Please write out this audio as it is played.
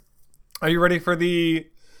Are you ready for the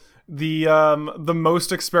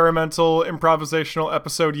most experimental improvisational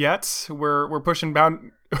episode yet? We're pushing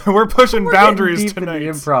boundaries deep tonight.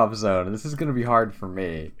 In the improv zone. This is gonna be hard for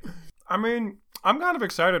me. I mean, I'm kind of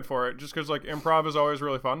excited for it, just because like improv is always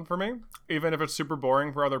really fun for me, even if it's super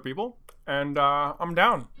boring for other people. And I'm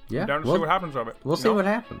down. Yeah, I'm down to see what happens of it. We'll see what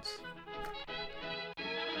happens.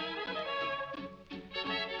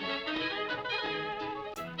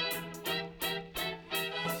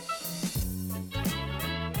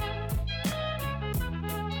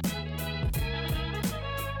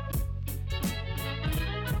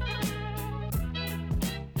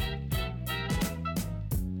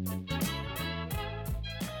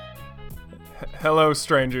 Hello,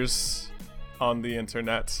 strangers on the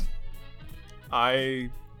internet.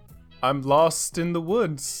 I'm lost in the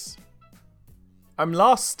woods. I'm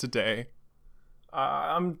lost today.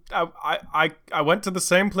 I went to the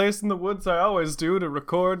same place in the woods I always do to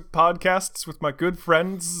record podcasts with my good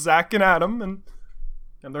friends Zach and Adam, and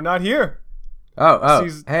they're not here.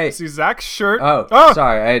 Hey, see Zach's shirt.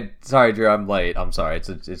 Sorry, Drew. I'm late. I'm sorry.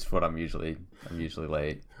 It's what I'm usually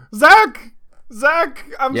late. Zach,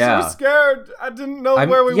 I'm so scared. I didn't know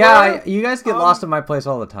where we were. Yeah, you guys get lost in my place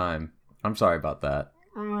all the time. I'm sorry about that.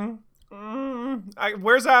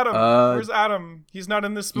 Where's Adam? Where's Adam? He's not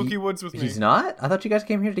in the spooky woods with me. He's not? I thought you guys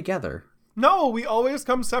came here together. No, we always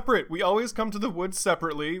come separate. We always come to the woods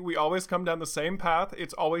separately. We always come down the same path.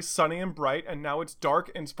 It's always sunny and bright, and now it's dark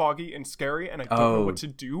and foggy and scary, and I don't know what to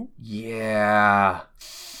do. Yeah.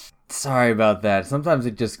 Sorry about that. Sometimes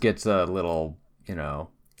it just gets a little,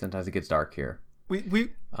 sometimes it gets dark here.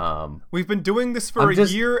 We've been doing this for a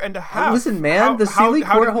year and a half. Listen, man, the Seelie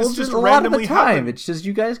Court holds just a lot of the time. It's just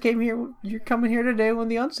you guys came here. You're coming here today when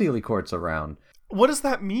the Unseelie Court's around. What does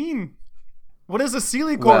that mean? What is a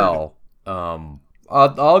Seelie Court? Well,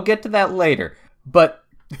 I'll get to that later. But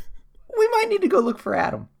we might need to go look for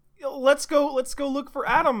Adam. Let's go look for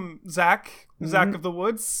Adam, Zach. Mm-hmm. Zach of the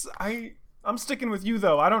Woods. I'm sticking with you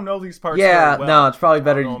though. I don't know these parts very well. No, it's probably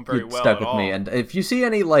better you get stuck with me. And if you see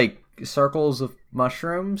any circles of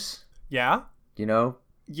mushrooms, yeah,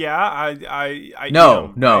 yeah, I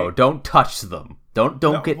no, don't touch them.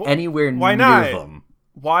 Don't get anywhere near them.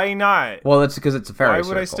 Why not? Well, that's because it's a fairy circle.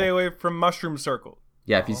 Why would I stay away from mushroom circle?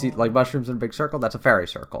 Yeah, if you see mushrooms in a big circle, that's a fairy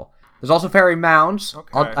circle. There's also fairy mounds.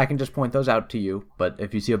 Okay. I can just point those out to you. But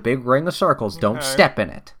if you see a big ring of circles, don't step in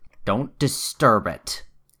it. Don't disturb it.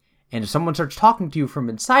 And if someone starts talking to you from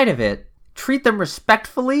inside of it, treat them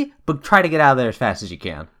respectfully, but try to get out of there as fast as you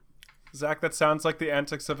can. Zach, that sounds like the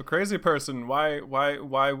antics of a crazy person. Why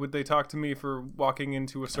would they talk to me for walking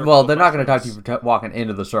into a circle? Well, they're not going to talk to you for walking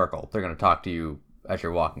into the circle. They're going to talk to you as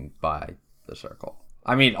you're walking by the circle.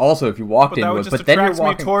 I mean, also if you walked into it, but then you're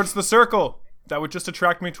walking me towards the circle. That would just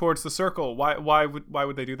attract me towards the circle. Why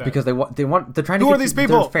would they do that? Because they're trying to. Who are these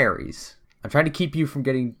people? They're fairies. I'm trying to keep you from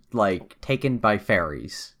getting taken by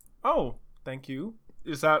fairies. Oh, thank you.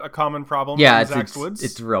 Is that a common problem? Yeah, in Zach's Woods?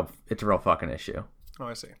 It's a real fucking issue. Oh,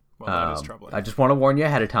 I see. Well, that is troubling. I just want to warn you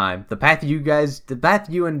ahead of time. The path you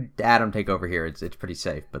and Adam take over here, it's pretty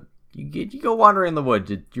safe. But you go wandering in the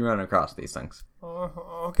woods, you run across these things.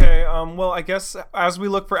 Okay. Well, I guess as we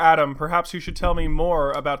look for Adam, perhaps you should tell me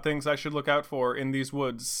more about things I should look out for in these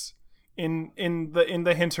woods, in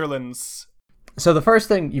the hinterlands. So the first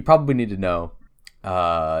thing you probably need to know,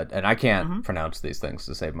 and I can't pronounce these things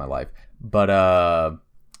to save my life, but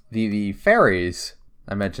the fairies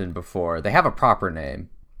I mentioned before, they have a proper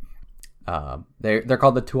name. They're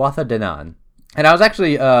called the Tuatha De Danann. And I was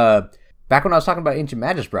actually back when I was talking about Ancient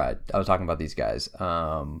Magus Bride, I was talking about these guys.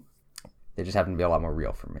 They just happen to be a lot more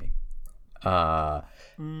real for me.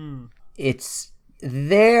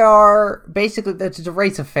 They are basically, it's a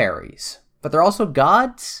race of fairies, but they're also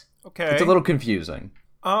gods. Okay. It's a little confusing.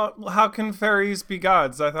 How can fairies be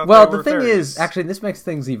gods? I thought. Well, they the were thing fairies. is, actually, this makes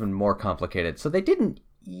things even more complicated. So they didn't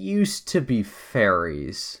used to be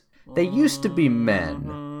fairies. They used to be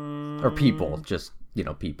men or people, just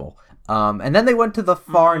people. And then they went to the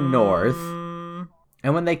far north,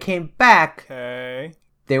 and when they came back,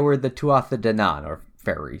 they were the Tuatha De Danann, or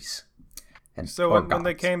fairies. And so when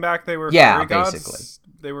they came back, they were fairy gods? Basically.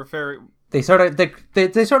 They were fairy. They sort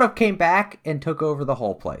of came back and took over the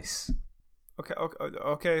whole place.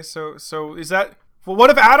 Okay. So is that? Well, what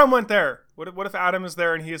if Adam went there? What if Adam is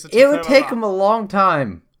there and he is a? It would take him a long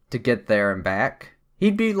time to get there and back.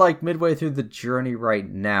 He'd be midway through the journey right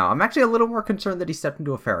now. I'm actually a little more concerned that he stepped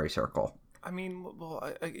into a fairy circle. I mean,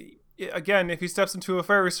 well, again, if he steps into a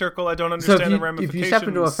fairy circle, I don't understand the ramifications. If you step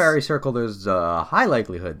into a fairy circle, there's a high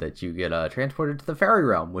likelihood that you get transported to the fairy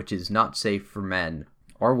realm, which is not safe for men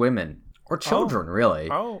or women or children, really.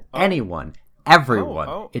 Oh. Anyone. everyone.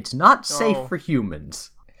 Oh. It's not safe Oh. for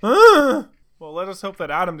humans. Well, let us hope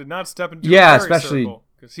that Adam did not step into Yeah, a fairy especially- circle,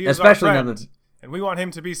 'cause he is especially our now friend, that- and we want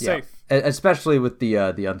him to be safe. Especially with the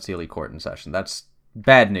Unseelie court in session. That's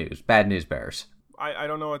bad news. Bad news bears. I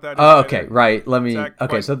don't know what that is. Oh, okay, either. right. Let me. Zach,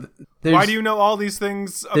 okay, what- so there's. Why do you know all these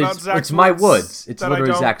things about Zach's It's my woods woods. It's that I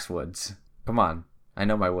literally don't? Zach's woods. Come on, I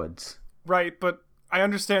know my woods. Right, but I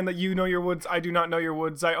understand that you know your woods. I do not know your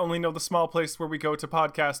woods. I only know the small place where we go to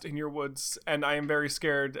podcast in your woods, and I am very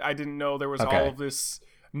scared. I didn't know there was Okay. all of this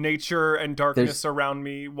nature and darkness There's- around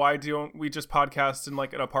me. Why don't we just podcast in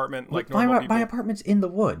like an apartment like my, normal people? my apartment's in the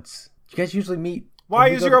woods. You guys usually meet. Why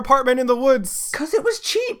is your apartment in the woods? Because it was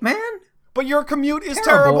cheap, man. But your commute is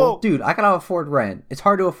terrible. Dude, I gotta afford rent. It's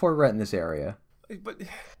hard to afford rent in this area. But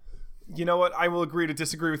you know what? I will agree to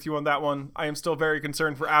disagree with you on that one. I am still very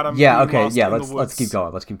concerned for Adam. Yeah, being okay, lost yeah, in the let's woods. keep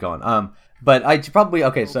going. Let's keep going. But I probably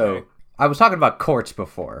so Okay. I was talking about courts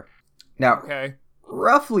before. Now, Okay.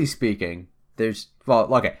 roughly speaking, there's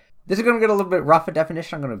this is gonna get a little bit rough a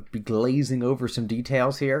definition. I'm gonna be glazing over some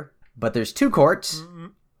details here. But there's two courts.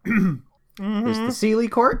 There's the Seelie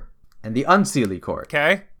court and the Unseelie court.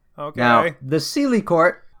 Okay. Okay. Now, the Seelie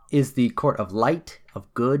court is the court of light,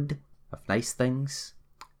 of good, of nice things.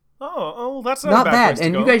 Oh, that's not, Not a bad. place to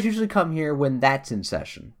And go. you guys usually come here when that's in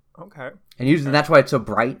session. Okay. And usually that's why it's so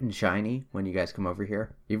bright and shiny when you guys come over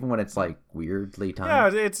here, even when it's like weirdly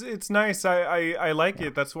timed. Yeah, it's nice. I like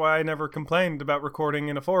it. That's why I never complained about recording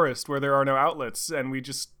in a forest where there are no outlets and we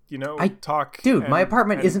just talk. Dude, my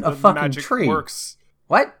apartment isn't a the fucking magic tree. Works.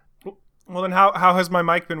 What? Well, then how has my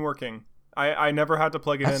mic been working? I never had to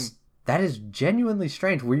plug it in. That is genuinely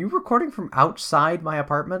strange. Were you recording from outside my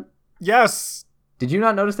apartment? Yes. Did you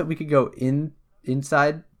not notice that we could go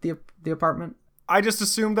inside the apartment? I just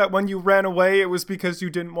assumed that when you ran away, it was because you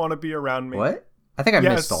didn't want to be around me. What? I think I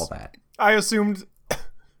Yes. missed all that. I assumed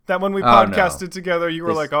that when we Oh, podcasted no. together, you were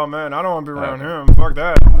This- like, "Oh man, I don't want to be around Okay. him. Fuck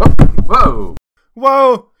that." Whoa!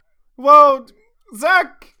 Whoa,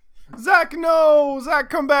 Zach, no, Zach,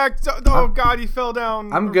 come back. Oh God, he fell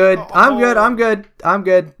down. I'm good. Oh, I'm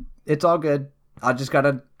good. It's all good. I just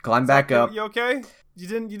gotta climb back up. You okay? You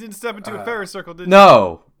didn't step into a fairy circle, did you?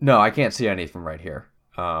 No, I can't see any from right here.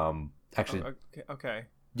 Actually, Okay.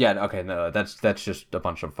 yeah, okay, no, that's just a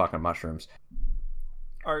bunch of fucking mushrooms.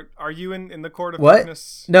 Are you in the court of What?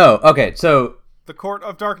 darkness? No, okay, so The court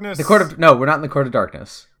of darkness. no, we're not in the court of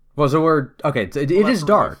darkness. Well, so it that's is a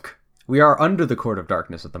dark. We are under the court of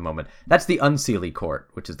darkness at the moment. That's the Unseelie court,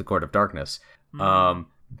 which is the court of darkness.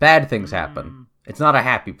 Bad things happen. It's not a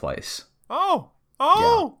happy place. Oh,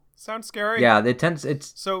 sounds scary. Yeah,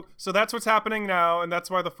 it's So that's what's happening now, and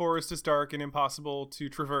that's why the forest is dark and impossible to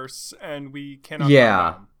traverse, and we cannot.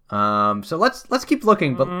 yeah. go down. So let's keep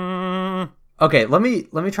looking, but Mm, okay, let me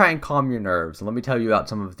try and calm your nerves, and let me tell you about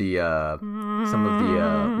some of the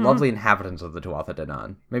lovely inhabitants of the Tuatha De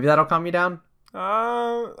Danann. Maybe that'll calm you down.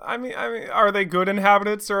 I mean, are they good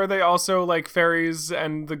inhabitants, or are they also like fairies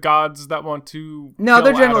and the gods that want to? No, kill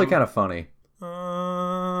they're generally Adam? kind of funny.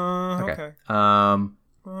 Okay.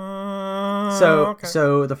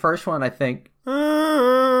 So the first one, I think.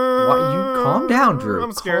 What, you calm down, Drew.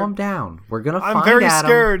 I'm scared. Calm down. We're gonna find I'm very Adam,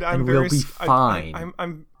 scared. and we'll be fine.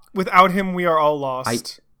 I'm without him. We are all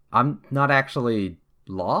lost. I'm not actually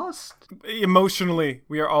lost. Emotionally,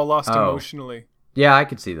 we are all lost Oh. emotionally. Yeah, I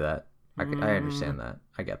could see that. I understand that.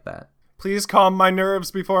 I get that. Please calm my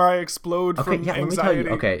nerves before I explode Okay, from yeah. Let me anxiety.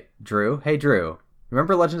 tell you. Okay, Drew. Hey, Drew.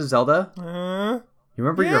 Remember Legend of Zelda? You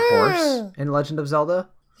remember your horse in Legend of Zelda?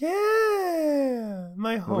 Yeah,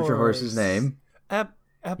 my horse. What was your horse's name? Epona.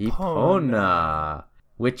 Epona,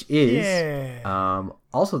 which is Yeah.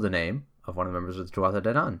 also the name of one of the members of the Tuatha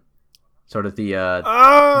De Danann. Sort of the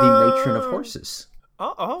matron of horses.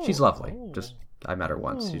 Oh, She's lovely. Oh. Just I met her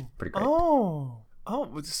once. She's pretty great.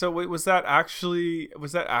 So wait, was that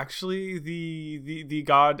actually the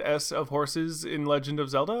goddess of horses in Legend of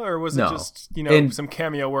Zelda, or was it No. just In- some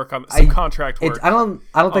cameo work on some contract work? I don't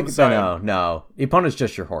think the it's side. no. Epona's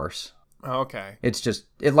just your horse. Okay. It's just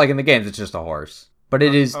like in the games, it's just a horse. But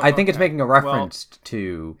it is. I think it's okay. making a reference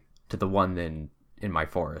to the one in my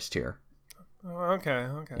forest here. Okay.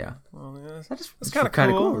 Yeah. Well, yeah, That's it's kind of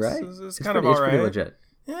cool, right? It's kind of pretty, it's alright. pretty legit.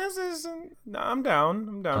 Yes, no, I'm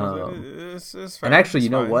down. with it. It's fine. And actually, It's you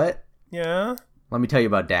know fine. what? Yeah. Let me tell you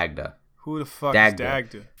about Dagda. Who the fuck Dagda. is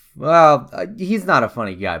Dagda? Well, he's not a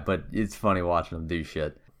funny guy, but it's funny watching him do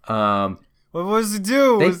shit. What does he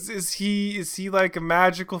do? They- Is he like a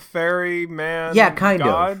magical fairy man? Yeah, kind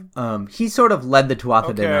god? of. He sort of led the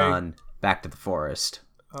Tuatha De Okay. Danann back to the forest.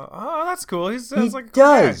 Oh, that's cool. He He sounds like a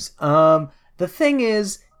does. The thing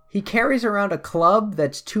is, he carries around a club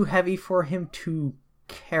that's too heavy for him to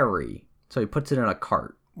carry. so he puts it in a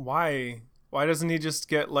cart. Why? Why doesn't he just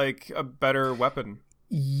get, like, a better weapon?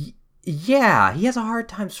 Yeah, he has a hard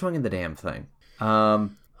time swinging the damn thing.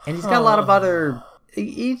 And he's got a lot of other...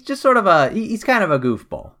 He's just sort of he's kind of a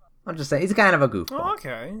goofball. I'm just saying, he's kind of a goofball. Oh,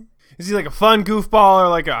 okay. Is he like a fun goofball or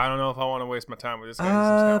like I don't know if I want to waste my time with this guy? This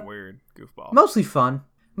is kind of weird goofball. Mostly fun.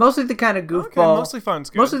 Mostly the kind of goofball. Okay, mostly fun's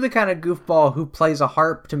good. Mostly the kind of goofball who plays a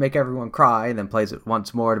harp to make everyone cry, and then plays it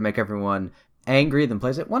once more to make everyone angry, then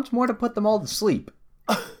plays it once more to put them all to sleep.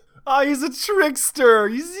 Oh, he's a trickster.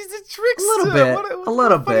 He's a trickster. A little bit. What a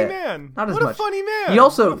little funny bit. Man. Not as what much. A funny man. He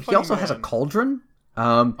also man. has a cauldron.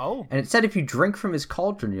 And it said if you drink from his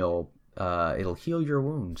cauldron, it'll heal your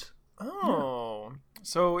wounds. Oh.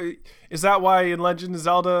 So is that why in Legend of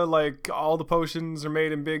Zelda, like, all the potions are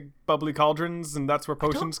made in big bubbly cauldrons, and that's where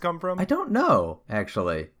potions come from? I don't know,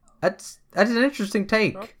 actually. That's an interesting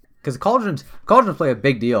take. Because cauldrons play a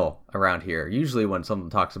big deal around here. Usually when someone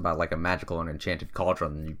talks about, like, a magical and enchanted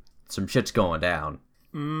cauldron, some shit's going down.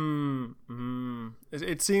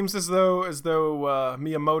 It seems as though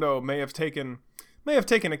Miyamoto may have taken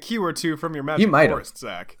a cue or two from your Magic Forest,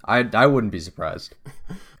 Zach. I wouldn't be surprised.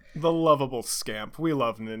 The lovable scamp. We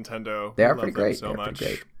love Nintendo. They are pretty great. So much.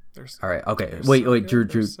 Pretty great. All right. Okay. Wait, Drew.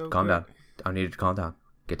 Calm down. I need you to calm down.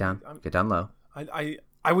 Get down low. I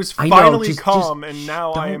was finally calm, and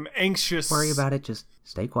now I am anxious. Don't worry about it. Just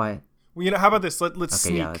stay quiet. Well, how about this? Let's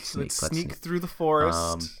sneak. Yeah, let's sneak through the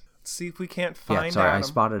forest. Let's see if we can't find. Yeah. Sorry, Adam. I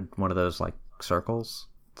spotted one of those like circles,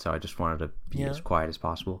 so I just wanted to be as quiet as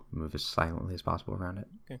possible, move as silently as possible around it.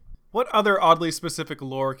 Okay. What other oddly specific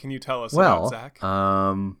lore can you tell us about Zach?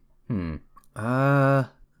 Well,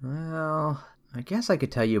 I guess I could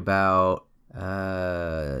tell you about,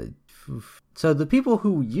 so the people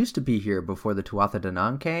who used to be here before the Tuatha De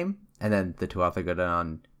Danann came, and then the Tuatha De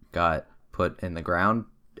Danann got put in the ground.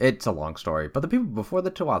 It's a long story, but the people before the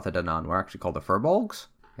Tuatha De Danann were actually called the Furbolgs,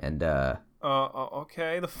 and,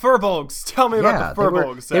 okay, the Furbolgs. Tell me about the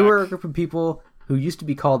Furbolgs, Zach. They were a group of people who used to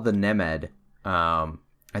be called the Nemed,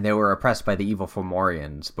 and they were oppressed by the evil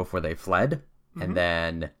Fomorians before they fled, and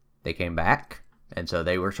then they came back, and so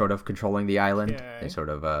they were sort of controlling the island. Okay. They sort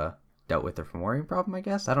of dealt with the Fomorian problem, I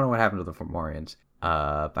guess. I don't know what happened to the Fomorians.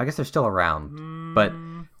 I guess they're still around, but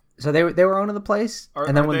so they were owning the place,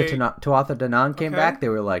 and then when the Tuatha De Danann came back, they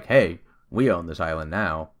were like, "Hey, we own this island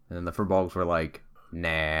now," and then the Furbolgs were like,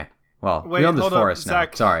 "Nah." Well, we own this forest now.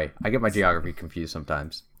 Zach. Sorry, I get my geography confused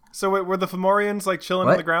sometimes. So wait, were the Fomorians like chilling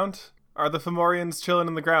on the ground? Are the Fomorians chilling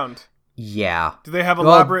in the ground? Yeah. Do they have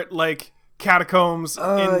elaborate like catacombs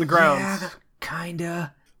in the ground? Yeah,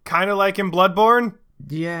 kinda. Kinda like in Bloodborne?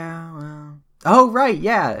 Yeah, well. Oh, right,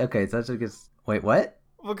 yeah. Okay, so that's I guess. Wait, what?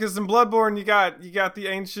 Well, because in Bloodborne you got the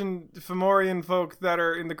ancient Fomorian folk that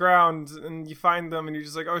are in the ground, and you find them, and you're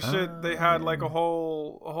just like, oh shit, they had like a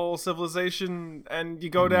whole civilization, and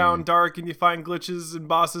you go down dark, and you find glitches and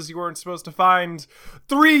bosses you weren't supposed to find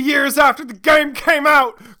 3 years after the game came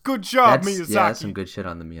out. Good job, Miyazaki. Yeah, that's some good shit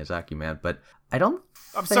on the Miyazaki, man. But I don't.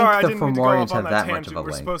 I'm sorry, the Fomorians have that much of a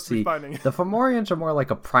link. See, the Fomorians are more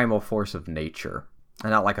like a primal force of nature,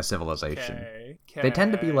 and not like a civilization. Okay. They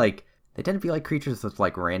tend to be like creatures with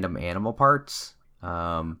like random animal parts.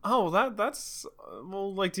 That's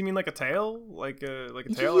well, like, do you mean like a tail, like a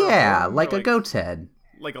tail? Yeah, like a goat's head,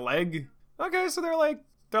 like a leg. Okay, so they're like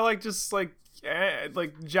just like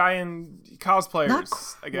giant cosplayers. Not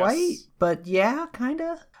I guess. Quite, but yeah,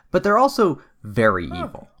 kinda. But they're also very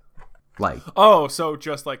evil. Like so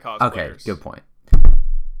just like cosplayers. Okay, good point.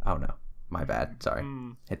 Oh no, my bad. Sorry,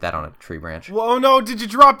 hit that on a tree branch. Whoa, no! Did you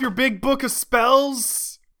drop your big book of spells?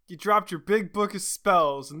 You dropped your big book of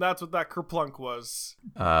spells, and that's what that kerplunk was.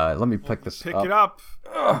 Let me pick this Pick up. it up.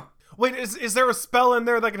 Wait, is there a spell in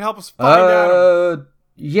there that can help us find Adam?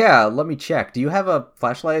 Yeah, let me check. Do you have a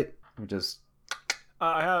flashlight? Let me just...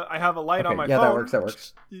 I have a light on my phone. Yeah, that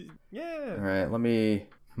works. Yeah. Alright, let me...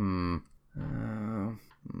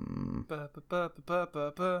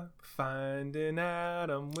 Finding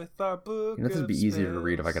Adam with our book. This would be easier to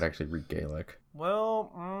read if I could actually read Gaelic.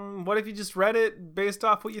 Well, what if you just read it based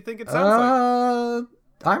off what you think it sounds like?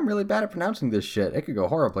 I'm really bad at pronouncing this shit. It could go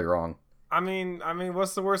horribly wrong. I mean,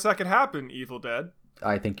 what's the worst that could happen, Evil Dead?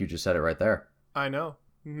 I think you just said it right there. I know.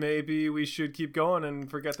 Maybe we should keep going and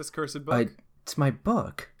forget this cursed book. It's my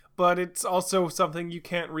book. But it's also something you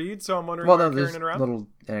can't read, so I'm wondering why you're there's carrying it around. Little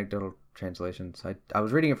anecdotal translations. I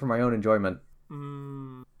was reading it for my own enjoyment.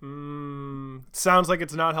 Sounds like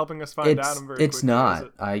it's not helping us find Adam very quickly. It's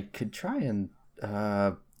not. I could try and...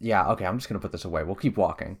 yeah, okay, I'm just going to put this away. We'll keep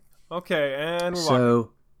walking. Okay, and we're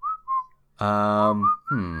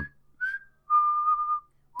walking.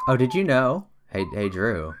 Oh, did you know? Hey,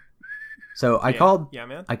 Drew. So I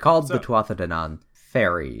man. I called What's the up? Tuatha De Danann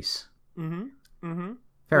fairies. Mm-hmm.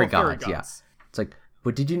 Fairy Well, gods, yeah. It's like,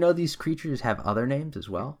 but did you know these creatures have other names as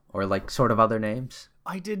well? Or like sort of other names?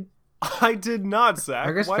 I did not, Zach.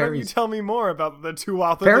 I guess Why don't you fairies- tell me more about the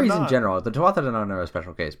Tuatha De Fairies in Danann? general, the Tuatha De Danann are a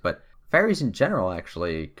special case, but fairies in general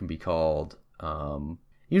actually can be called,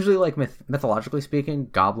 usually like mythologically speaking,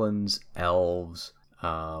 goblins, elves,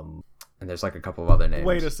 and there's like a couple of other names.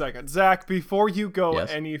 Wait a second, Zach. Before you go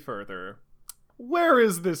Yes? any further, where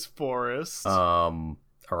is this forest?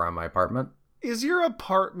 Around my apartment, Is your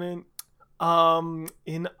apartment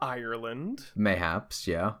in Ireland? mayhaps,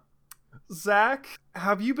 yeah. Zach,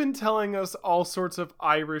 have you been telling us all sorts of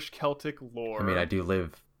Irish Celtic lore? I mean, I do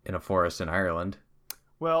live in a forest in Ireland.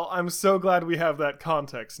 Well, I'm so glad we have that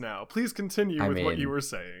context now. Please continue I with what mean- you were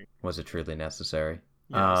saying. Was it truly necessary?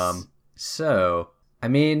 Yes. So, I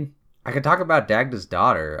mean, I could talk about Dagda's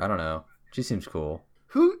daughter. I don't know. She seems cool.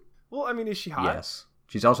 Who? Well, I mean, is she hot? Yes.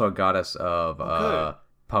 She's also a goddess of good.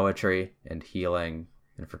 poetry and healing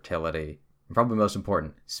and fertility. And probably most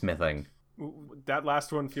important, smithing. That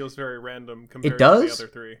last one feels very random compared It to does? the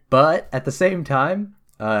other three. But at the same time,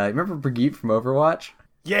 remember Brigitte from Overwatch?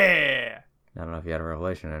 Yeah! I don't know if you had a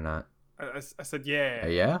revelation or not. I said yeah.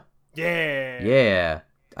 Yeah? Yeah. Yeah.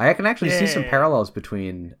 I can actually see some Yeah. parallels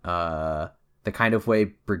between the kind of way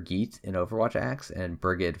Brigitte in Overwatch acts and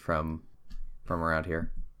Brigid from around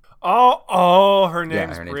here. Oh, her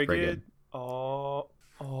name's her name's Brigid. Brigid.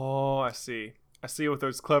 Oh, I see. I see what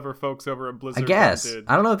those clever folks over at Blizzard I guess. did.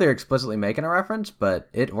 I don't know if they're explicitly making a reference, but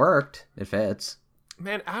it worked. It fits.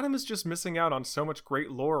 Man, Adam is just missing out on so much great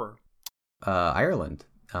lore. Ireland.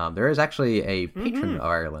 There is actually a patron Mhm. of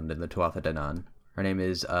Ireland in the Tuatha De Danann. Her name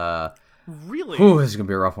is Really? this is gonna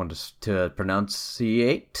be a rough one to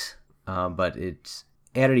pronunciate. But it's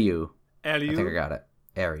Eriu. I think I Eliu? got it.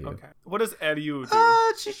 Eriu. Okay. What does Eliu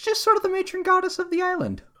do? She's just sort of the matron goddess of the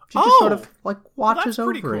island. She just sort of like watches that's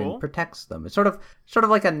pretty over cool. and protects them. It's sort of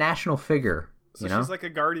like a national figure. So you know? she's like a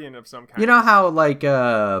guardian of some kind. You know how like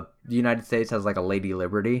the United States has like a Lady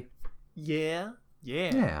Liberty? Yeah.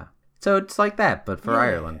 Yeah. So it's like that, but for Yeah.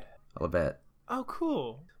 Ireland a little bit. Oh,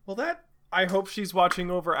 cool. Well, I hope she's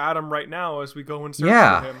watching over Adam right now as we go and search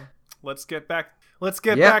Yeah. for him. Let's get back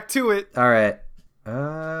Yep. back to it. All right.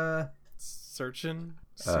 Searching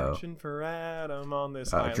Oh. for Adam on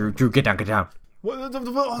this island. Drew, get down.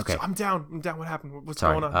 Okay. I'm down. What happened? What's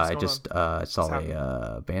Sorry, going on? What's I going just saw What's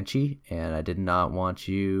a banshee, and I did not want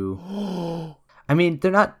you. I mean,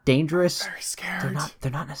 they're not dangerous. Very scared.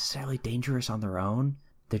 They're not necessarily dangerous on their own.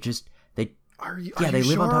 They're just they Are you? yeah Are they you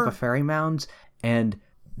live on top sure? of fairy mounds, and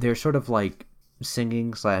they're sort of like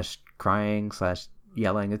singing / crying /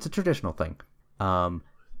 yelling. It's a traditional thing.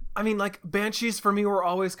 I mean, like, banshees for me were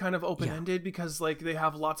always kind of open-ended because, like, they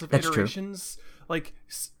have lots of That's true. iterations.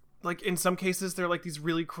 Like in some cases, they're like these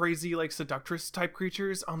really crazy, like, seductress type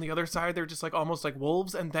creatures. On the other side, they're just like almost like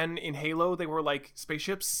wolves. And then in Halo, they were like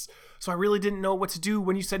spaceships. So I really didn't know what to do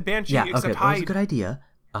when you said banshee, Yeah, except okay, that was a hide. good idea.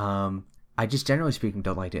 I just generally speaking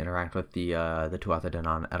don't like to interact with the Tuatha De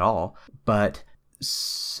Danann at all. But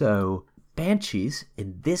so banshees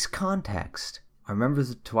in this context are members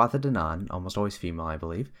of Tuatha De Danann, almost always female, I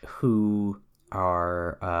believe, who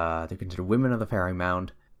are they're considered women of the Fairy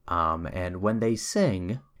Mound. And when they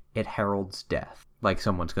sing, it heralds death, like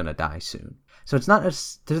someone's gonna die soon. So it's not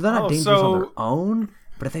they're not dangerous on their own,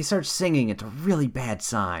 but if they start singing, it's a really bad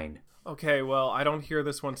sign. Okay, well, I don't hear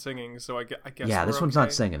this one singing, so I guess Yeah, this we're one's okay.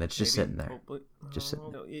 not singing; it's just Maybe. sitting there. Just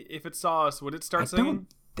sitting there. If it saw us, would it start I singing? don't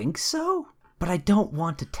think so, but I don't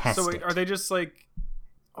want to test So wait, it. are they just like?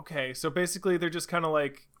 Okay, so basically they're just kind of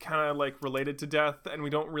like related to death, and we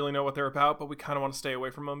don't really know what they're about, but we kind of want to stay away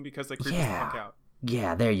from them because they creep us the fuck out.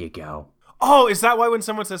 Yeah, there you go. Oh, is that why when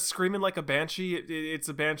someone says screaming like a banshee, it's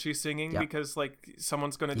a banshee singing Yep. because like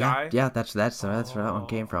someone's gonna Yeah, die? yeah, that's where that one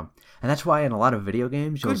came from, and that's why in a lot of video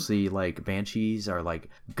games you'll see like banshees are like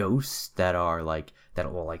ghosts that are like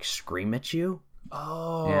that will like scream at you.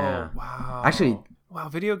 Oh, Yeah. wow. Actually- wow,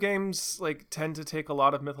 video games like tend to take a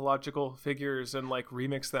lot of mythological figures and like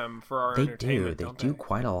remix them for our They entertainment. do, don't they do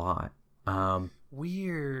quite a lot.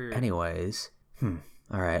 Weird. Anyways,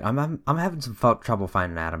 all right, I'm having some trouble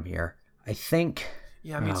finding Adam here. I think.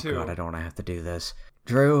 Yeah, me too. Oh god, I don't want to have to do this,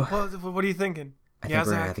 Drew. What are you thinking? I yeah, think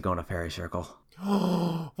we're gonna Zach. have to go in a fairy circle.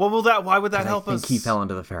 What will that? Why would that 'Cause help I think us? he fell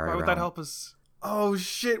into the fairy Why would realm. that help us? Oh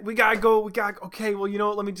shit, we gotta go. Okay, well, you know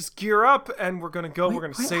what? Let me just gear up, and we're gonna go. We're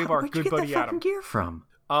gonna save our where'd good you get buddy that fucking Adam. gear from?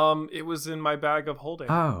 It was in my bag of holding.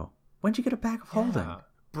 Oh, when'd you get a bag of holding? Yeah.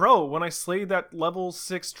 Bro, when I slayed that level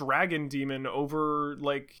 6 dragon demon over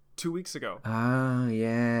like 2 weeks ago. Oh,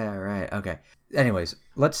 yeah, right. Okay. Anyways,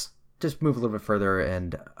 let's just move a little bit further,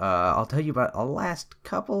 and I'll tell you about a last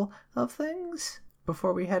couple of things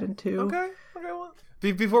before we head into... Okay, well...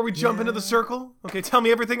 Before we jump into the circle, okay, tell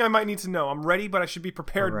me everything I might need to know. I'm ready, but I should be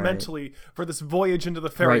prepared mentally for this voyage into the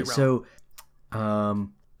fairy realm.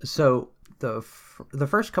 So the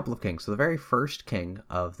first couple of kings, so the very first king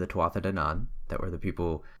of the Tuatha De Danann, that were the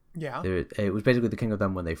people... Yeah. It was basically the king of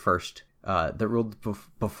them when they first... that ruled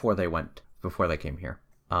before they came here.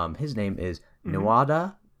 His name is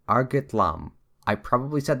Nuada Argitlam. I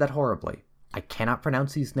probably said that horribly. I cannot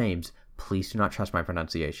pronounce these names. Please do not trust my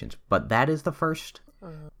pronunciations. But that is the first...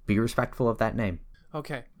 Be respectful of that name.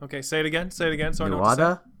 Okay. Say it again. So I know what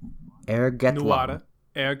to say. Nuada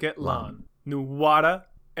Ergetlam. Nuada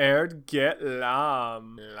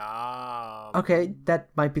Ergetlam. Okay, that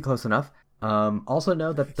might be close enough. Also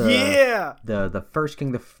know that the first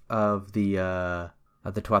king of the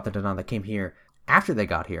Tuatha De Danann that came here after they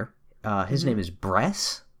got here, his name is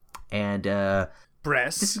Bress, and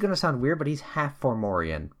Bress. This is gonna sound weird, but he's half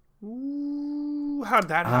Fomorian. Ooh, how'd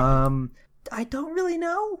that happen? I don't really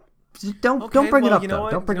know. Don't bring it up though.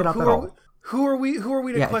 Don't bring it up at all. Who are we to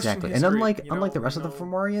question exactly. history? And unlike the rest of the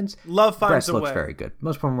Fomorians, love finds Bress looks very good.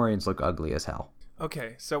 Most Fomorians look ugly as hell.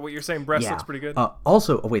 Okay, so what you're saying, Bress looks pretty good.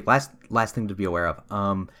 Also, last thing to be aware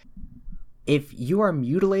of. If you are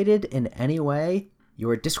mutilated in any way, you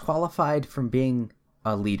are disqualified from being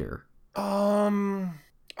a leader.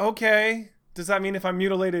 Okay. Does that mean if I'm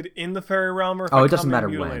mutilated in the fairy realm, or if it doesn't matter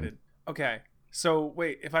mutilated? When? Okay. So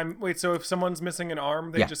so if someone's missing an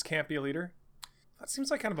arm, they just can't be a leader? That seems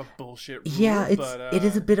like kind of a bullshit rule. Yeah, it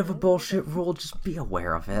is a bit of a bullshit rule. Just be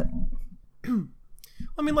aware of it.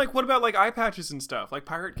 I mean, like, what about, like, eye patches and stuff? Like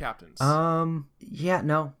pirate captains? Yeah,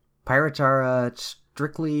 no. Pirates are,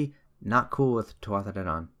 strictly not cool with Tuatha De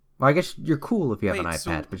Danann. Well, I guess you're cool if you have an eye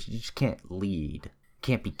patch, but you just can't lead.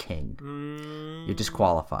 Can't be king. You're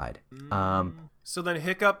disqualified. So then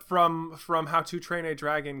Hiccup from How to Train a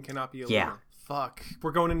Dragon cannot be a leader. Yeah. Fuck.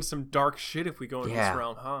 We're going into some dark shit if we go into this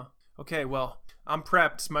realm, huh? Okay, well, I'm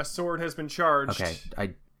prepped. My sword has been charged. Okay,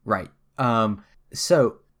 right.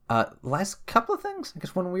 So, last couple of things. I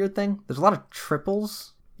guess one weird thing. There's a lot of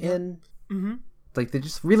triples in. Mm-hmm. Like, they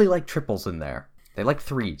just really like triples in there. They like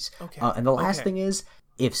threes. Okay. And the last thing is,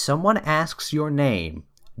 if someone asks your name,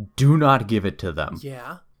 do not give it to them.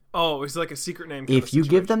 Yeah. Oh, it's like a secret name. If you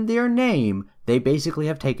give them their name, they basically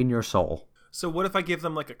have taken your soul. So what if I give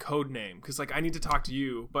them like a code name? Because like I need to talk to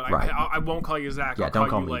you, but I won't call you Zach. Yeah, don't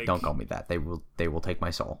call me that. They will take my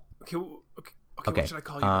soul. Okay. What should I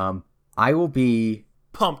call you? I will be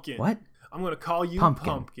Pumpkin. What? I'm gonna call you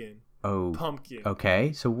Pumpkin. Oh, Pumpkin.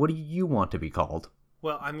 Okay. So what do you want to be called?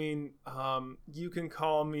 Well, I mean, you can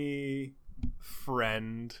call me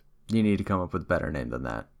Friend. You need to come up with a better name than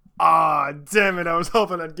that. Ah, damn it! I was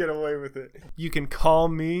hoping I'd get away with it. You can call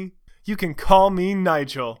me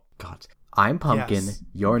Nigel. God. I'm Pumpkin,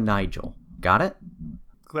 you're Nigel. Got it?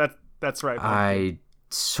 That's right. Pumpkin. I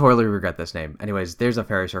sorely regret this name. Anyways, there's a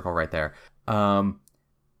fairy circle right there.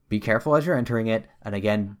 Be careful as you're entering it, and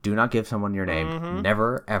again, do not give someone your name. Mm-hmm.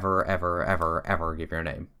 Never, ever, ever, ever, ever give your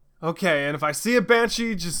name. Okay, and if I see a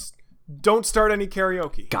banshee, just don't start any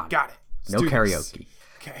karaoke. Got it. No karaoke.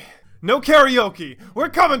 Okay. No karaoke. We're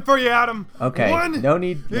coming for you, Adam. Okay. No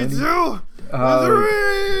need. 2, 3.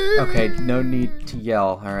 Okay. No need to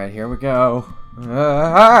yell. All right. Here we go.